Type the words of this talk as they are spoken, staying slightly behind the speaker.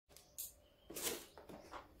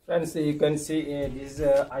Friends, you can see this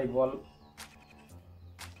eyeball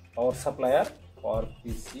power supplier for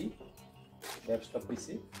PC, desktop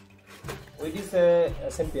PC. With this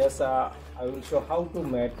SMPS, I will show how to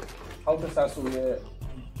charge with a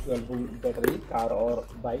 12-volt battery car or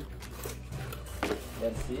bike.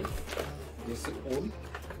 Let's see this old.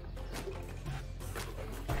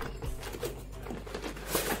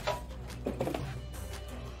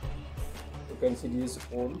 You can see this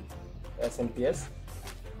old SMPS.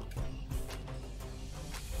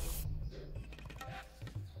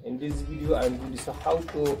 In this video, I will show how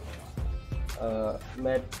to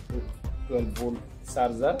make 12-volt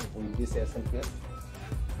charger with this SMPS.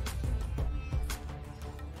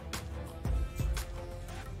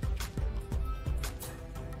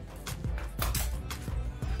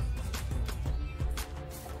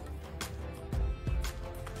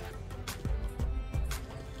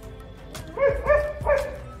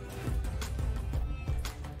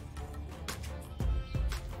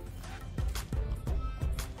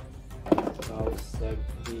 Now check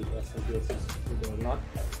the SMPS is good or not.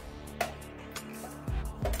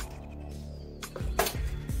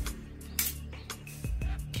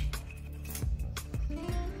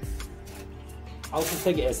 How to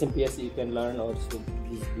check SMPS you can learn also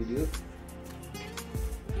this video.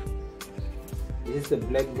 This is the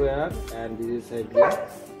black wire and this is a green.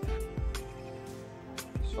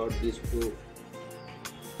 Short these two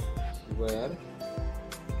wire.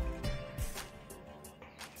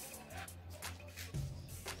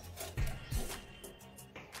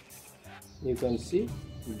 You can see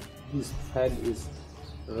this fan is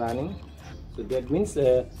running, so that means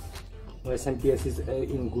SMPS is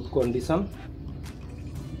in good condition.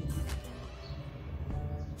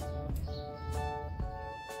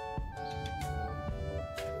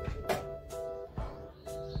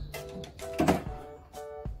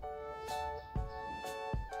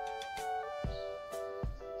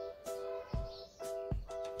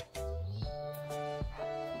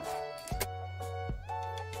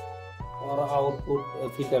 For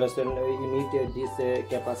output filtration, you need this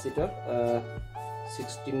capacitor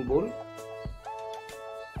 16 volt,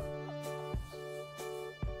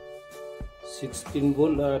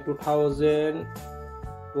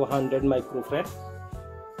 2200 microfarad.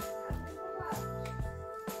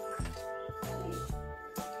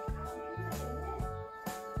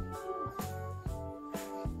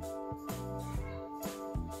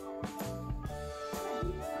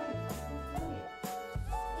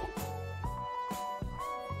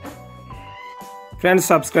 Friends,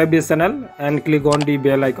 subscribe this channel and click on the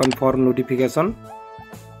bell icon for notification.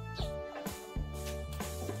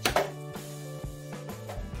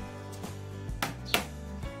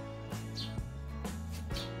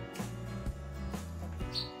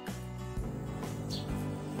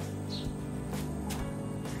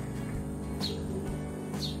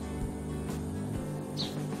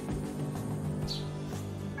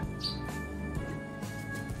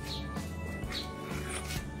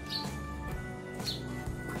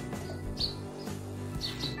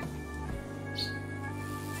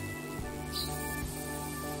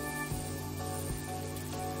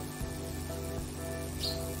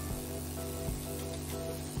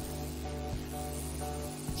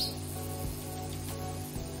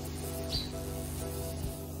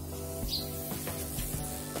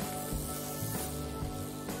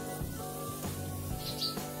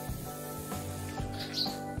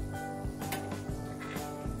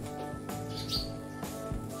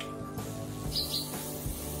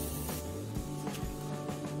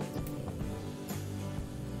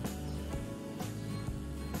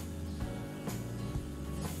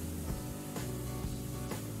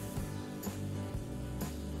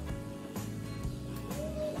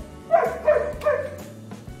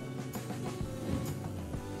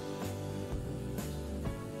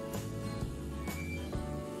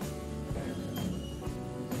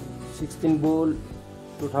 (16 volt,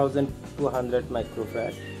 2200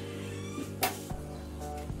 microfarad).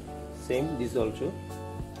 Same this also.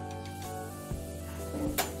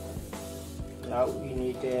 Now we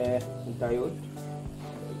need a diode.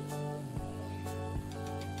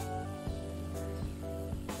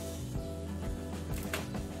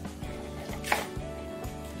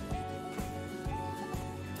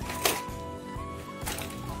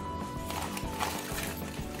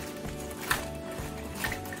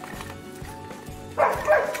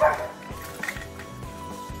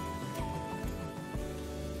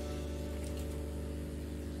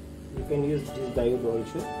 You can use this diode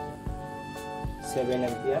also, 7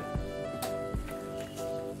 ampere.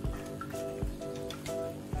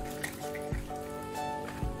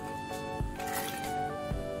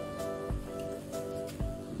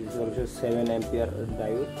 This is also 7 ampere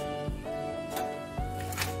diode.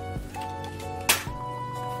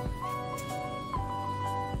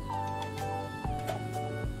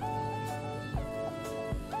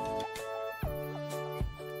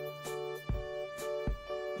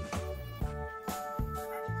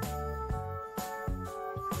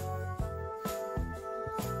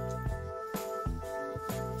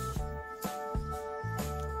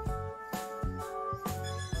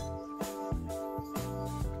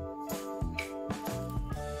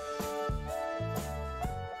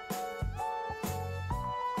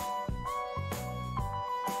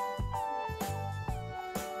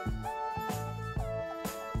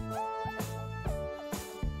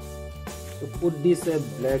 So put this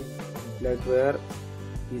black wire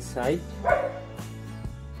this side,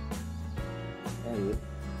 and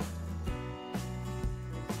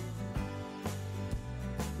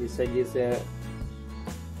this side is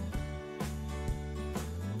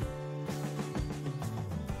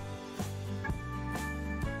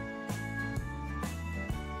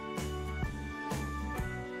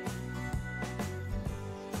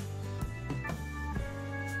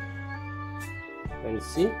and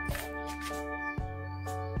see,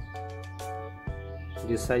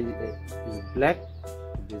 this side is black,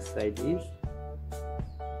 this side is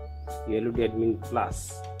yellow, that means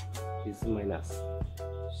plus, this is minus.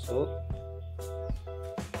 So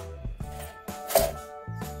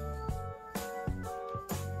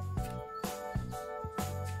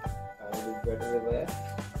I will do better wire.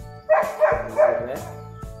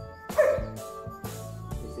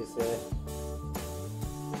 This is a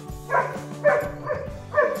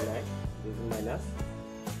black, this is minus.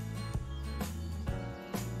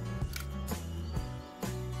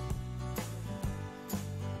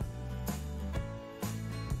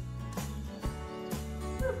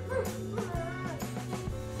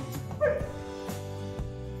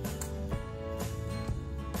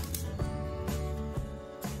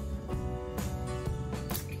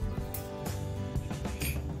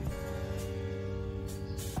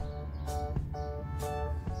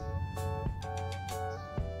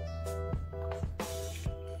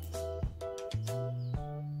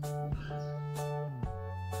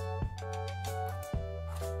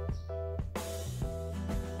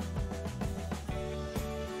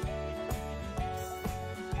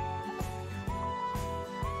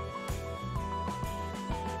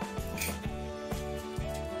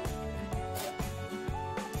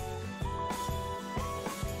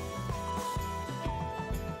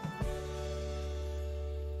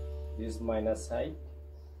 This minus side.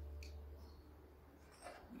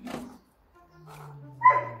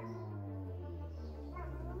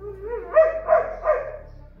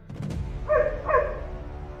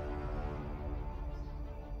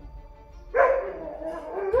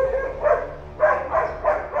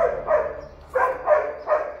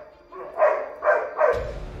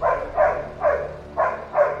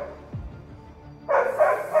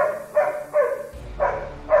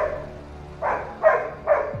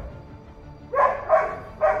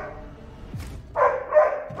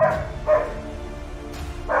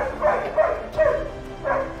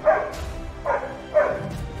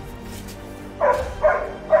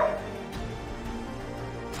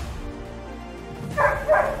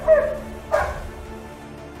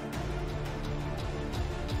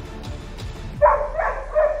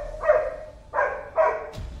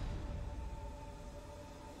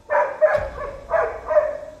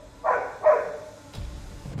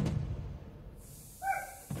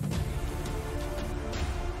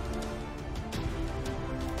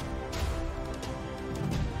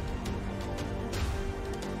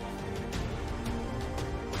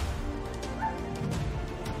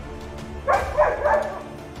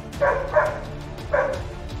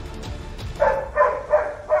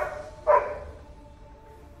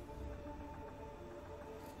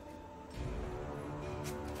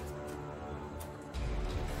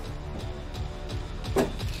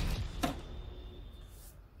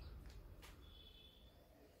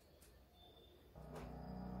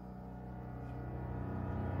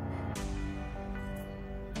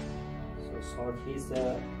 Short this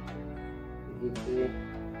give the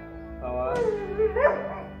power.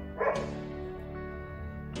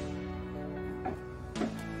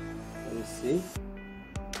 Let me see.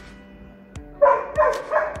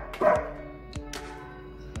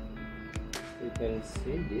 You can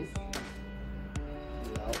see this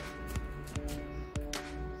now.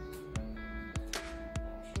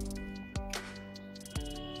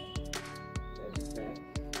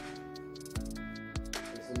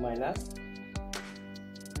 This is minus.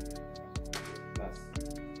 Plus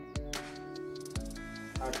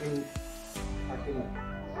 13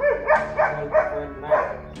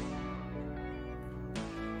 12.9.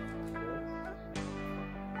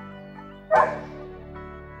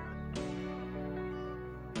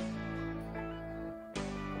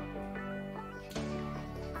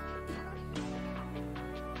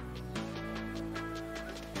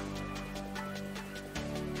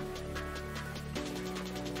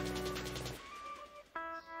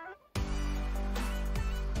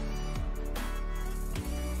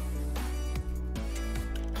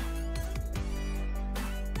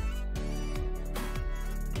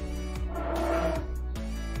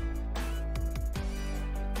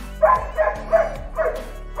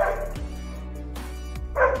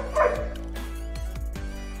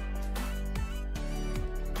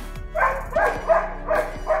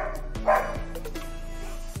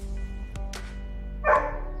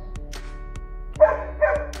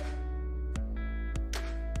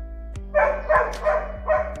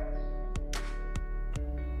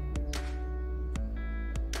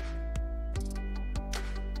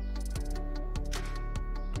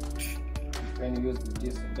 Can use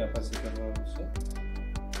this capacitor also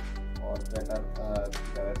or better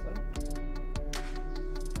comparison.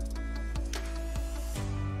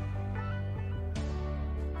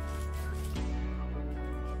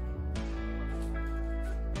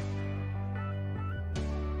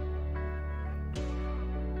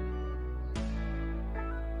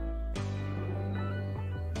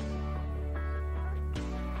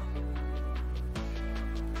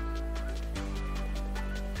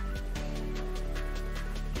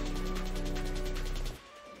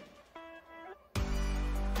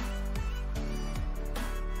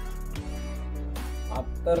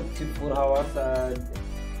 After 3-4 hours,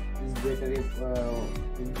 this battery will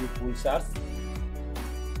be full charge.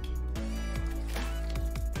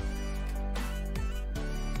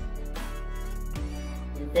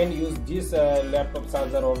 You can use this laptop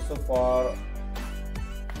charger also for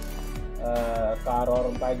car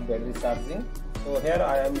or bike battery charging. So here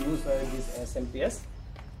I am using this SMPS.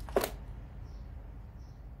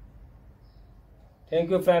 Thank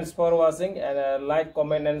you friends for watching, and like,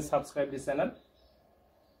 comment and subscribe this channel.